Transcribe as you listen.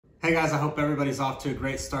Hey guys, I hope everybody's off to a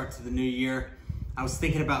great start to the new year. I was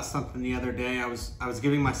thinking about something the other day. I was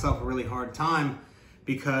giving myself a really hard time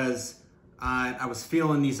because I was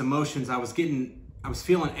feeling these emotions. I was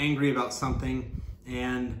feeling angry about something,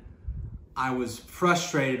 and I was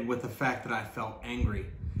frustrated with the fact that I felt angry.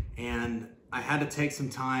 And I had to take some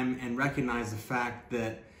time and recognize the fact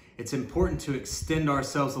that it's important to extend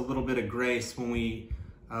ourselves a little bit of grace when we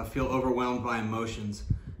feel overwhelmed by emotions,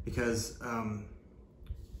 because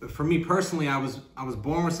for me personally, I was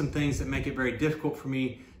born with some things that make it very difficult for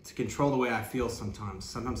me to control the way I feel sometimes.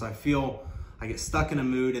 Sometimes I get stuck in a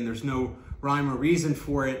mood and there's no rhyme or reason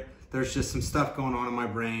for it. There's just some stuff going on in my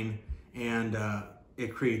brain, and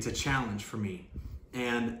it creates a challenge for me.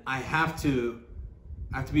 And I have to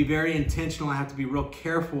be very intentional. I have to be real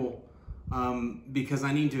careful because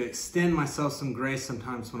I need to extend myself some grace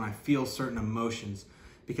sometimes when I feel certain emotions,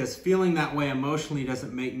 because feeling that way emotionally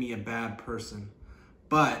doesn't make me a bad person.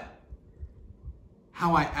 But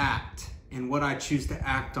how I act and what I choose to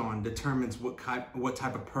act on determines what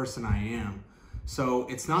type of person I am. So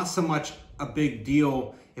it's not so much a big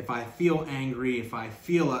deal if I feel angry, if I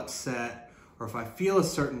feel upset, or if I feel a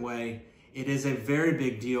certain way. It is a very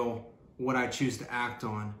big deal what I choose to act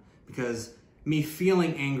on, because me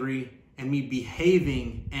feeling angry and me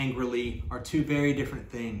behaving angrily are two very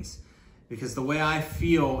different things. Because the way I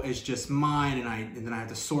feel is just mine, and then I have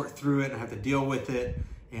to sort through it, and I have to deal with it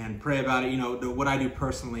and pray about it, what I do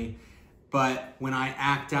personally. But when I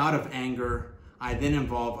act out of anger, I then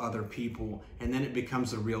involve other people, and then it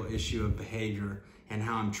becomes a real issue of behavior and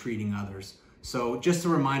how I'm treating others. So just a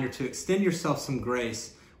reminder to extend yourself some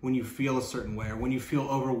grace when you feel a certain way, or when you feel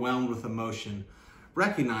overwhelmed with emotion.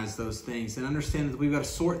 Recognize those things and understand that we've got to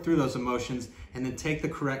sort through those emotions and then take the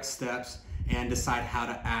correct steps and decide how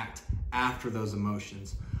to act after those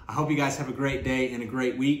emotions. I hope you guys have a great day and a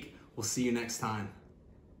great week. We'll see you next time.